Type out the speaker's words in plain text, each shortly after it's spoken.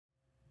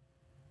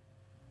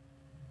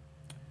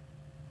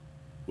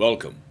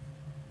Welcome.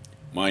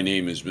 My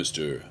name is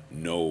Mr.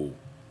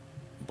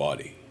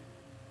 Nobody.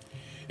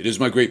 It is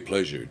my great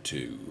pleasure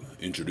to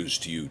introduce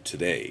to you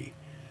today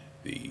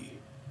the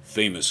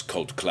famous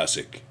cult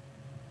classic,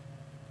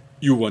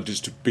 You Want Us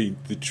to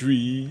Paint the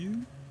Trees?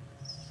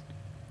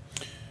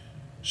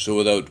 So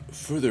without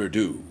further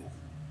ado,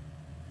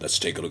 let's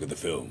take a look at the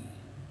film.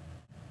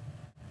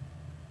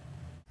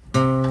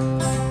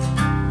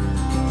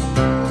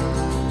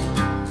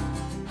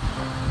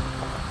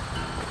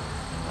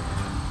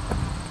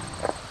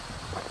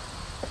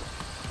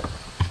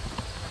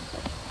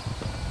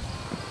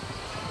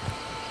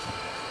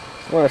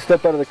 Want to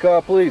step out of the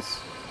car, please?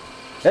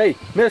 Hey,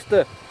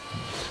 mister!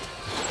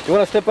 You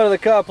want to step out of the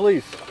car,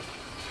 please?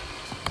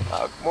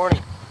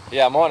 Morning.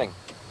 Yeah, morning.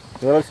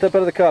 You want to step out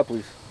of the car,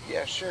 please?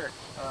 Yeah, sure.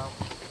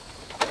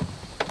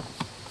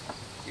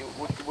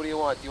 What do you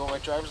want? Do you want my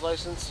driver's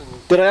license? And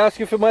Did I ask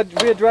you for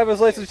your driver's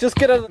license? Just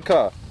get out of the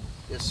car.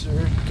 yes,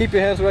 sir. Keep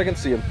your hands where I can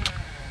see them.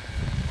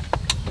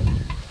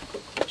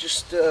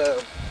 Just I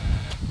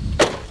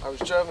was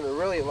driving to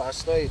Aurelia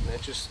last night, and I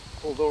just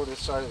pulled over to the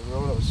side of the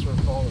road. I was sort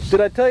of falling asleep.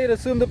 Did I tell you to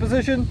assume the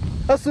position?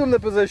 Assume the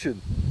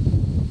position.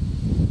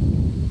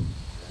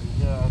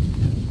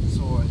 And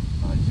so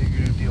I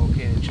figured it'd be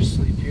okay to just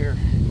sleep here.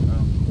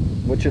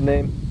 What's your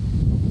name?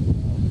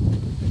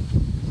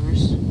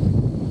 Bruce.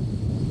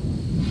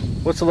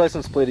 What's the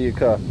license plate of your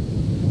car?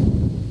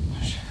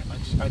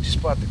 I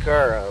just bought the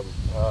car.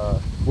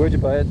 Where'd you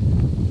buy it?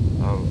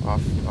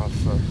 Off.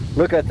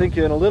 Look, I think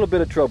you're in a little bit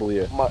of trouble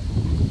here. My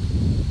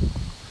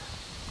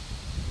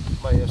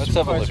Let's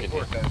have a look supervisor in here.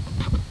 worked at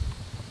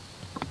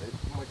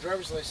my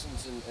driver's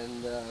license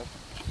and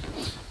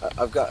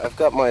I've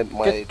got my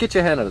Get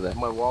your hand out of there.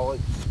 my wallet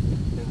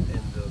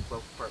in the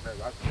glove compartment.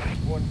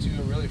 I'm going to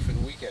Aurelia for the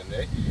weekend,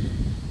 eh?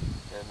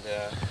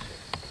 And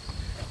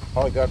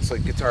all I got is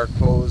like guitar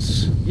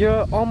clothes.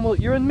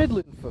 You're in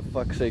Midland, for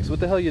fuck's sakes. What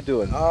the hell you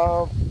doing?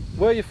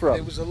 Where are you from?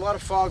 It was a lot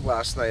of fog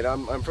last night.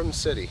 I'm from the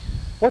city.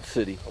 What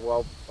city?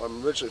 Well,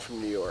 I'm originally from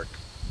New York,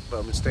 but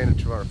I'm staying in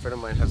Toronto. A friend of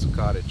mine has a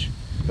cottage.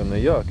 From New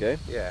York, eh?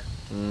 Yeah.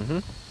 Mm-hmm.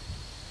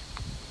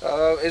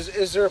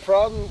 Is there a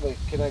problem? Like,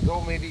 can I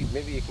go? Maybe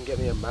you can get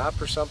me a map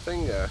or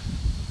something.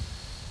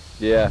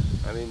 Yeah.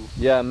 I mean.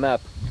 Yeah,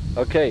 map.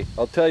 Okay,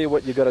 I'll tell you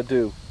what you gotta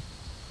do.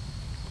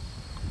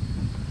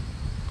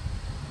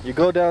 You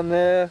go down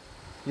there,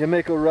 you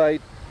make a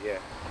right. Yeah.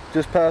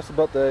 Just past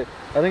about I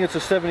think it's the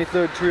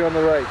 73rd tree on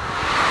the right.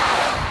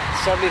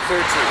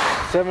 73rd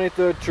tree.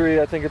 73rd tree,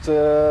 I think it's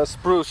a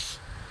spruce.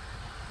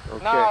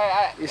 Okay.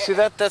 No, you see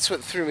that's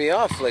what threw me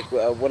off. Like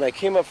when I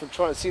came up from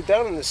Toronto. See,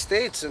 down in the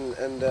States and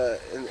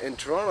in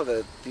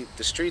Toronto,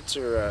 the streets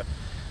are,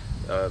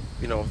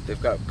 you know,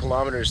 they've got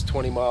kilometers,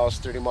 20 miles,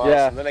 30 miles,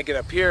 Yeah. and then I get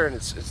up here and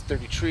it's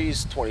 30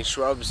 trees, 20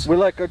 shrubs. We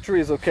like our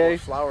trees, okay?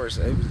 Flowers.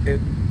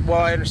 Well,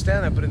 I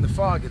understand that, but in the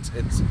fog,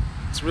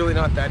 it's really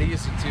not that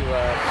easy to.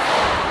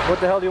 What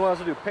the hell do you want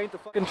us to do? Paint the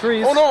fucking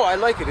trees? Oh no, I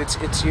like it.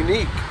 It's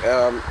unique.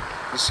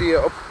 You see,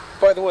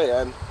 by the way,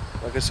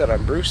 like I said,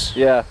 I'm Bruce.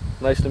 Yeah,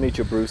 nice to meet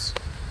you, Bruce.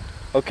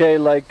 Okay,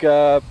 like,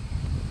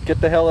 get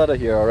the hell out of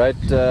here, alright?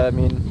 I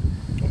mean,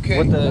 Okay.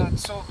 what the...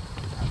 So,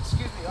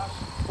 excuse me.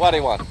 What do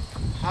you want?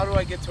 How do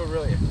I get to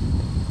Aurelia?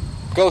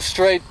 Go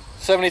straight,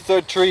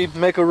 73rd tree,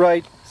 make a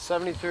right.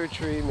 73rd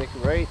tree, make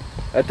it right.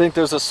 I think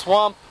there's a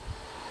swamp,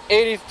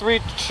 83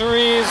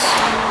 trees,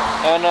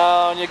 and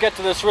when you get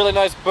to this really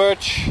nice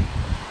birch,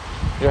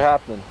 you're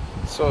happening.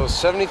 So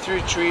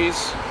 73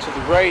 trees to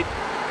the right.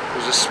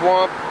 There's a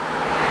swamp.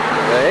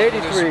 Yeah,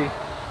 83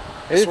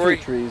 Sorry.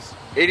 trees.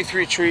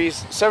 83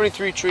 trees,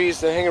 73 trees.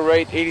 Then hang a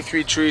right.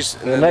 83 trees,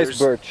 and And a then nice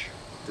birch.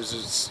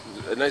 There's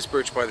a nice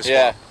birch by the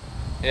Yeah, swamp.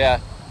 yeah.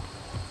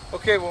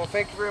 Okay. Well,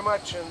 thank you very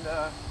much, and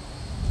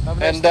have a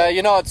nice And day.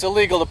 you know it's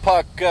illegal to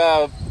park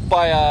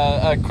by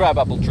a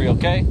crabapple tree,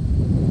 okay?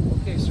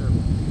 Okay, sir.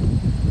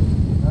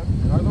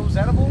 Are those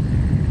edible?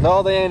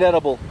 No, they ain't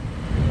edible.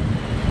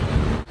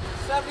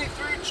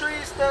 73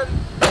 trees, then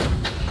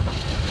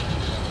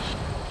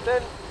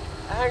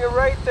hang a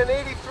right, then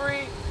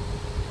 83,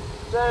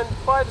 then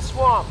by the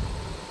swamp.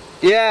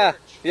 Yeah,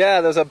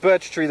 yeah, there's a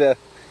birch tree there.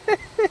 Thank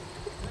you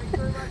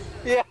very much.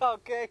 Yeah,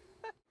 okay.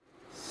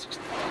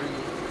 63,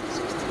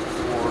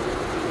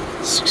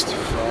 64,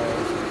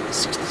 65,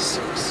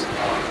 66,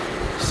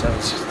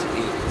 7,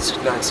 68,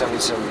 69, 70,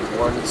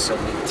 71,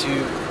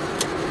 72,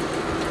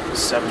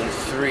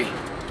 73.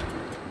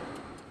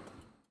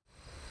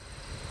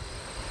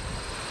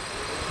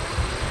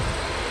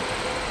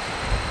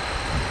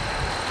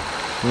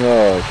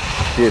 Oh,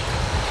 shit.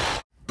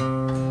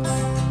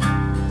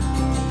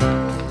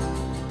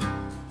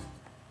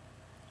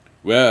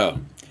 Well,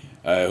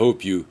 I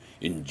hope you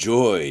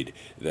enjoyed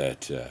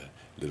that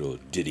little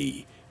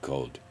ditty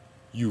called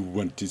You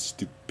Want Us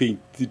to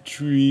Paint the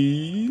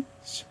Trees?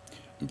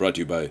 Brought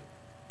to you by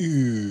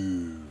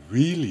Ooh,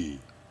 Really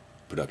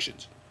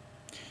Productions.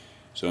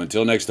 So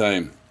until next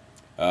time,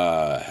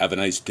 have a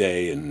nice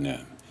day,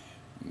 and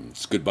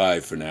it's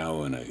goodbye for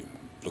now, and I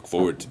look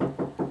forward to...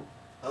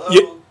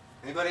 Hello?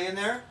 Anybody in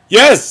there?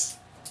 Yes!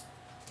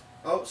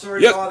 Oh,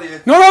 sorry Yes. to bother you.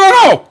 No, no, no,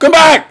 no! Come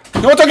back!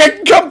 No, it's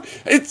okay. Come.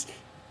 It's.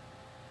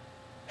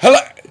 Hello.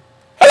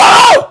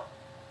 Hello.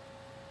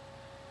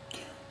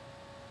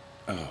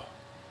 Oh. I'll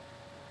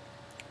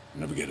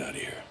never get out of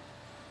here.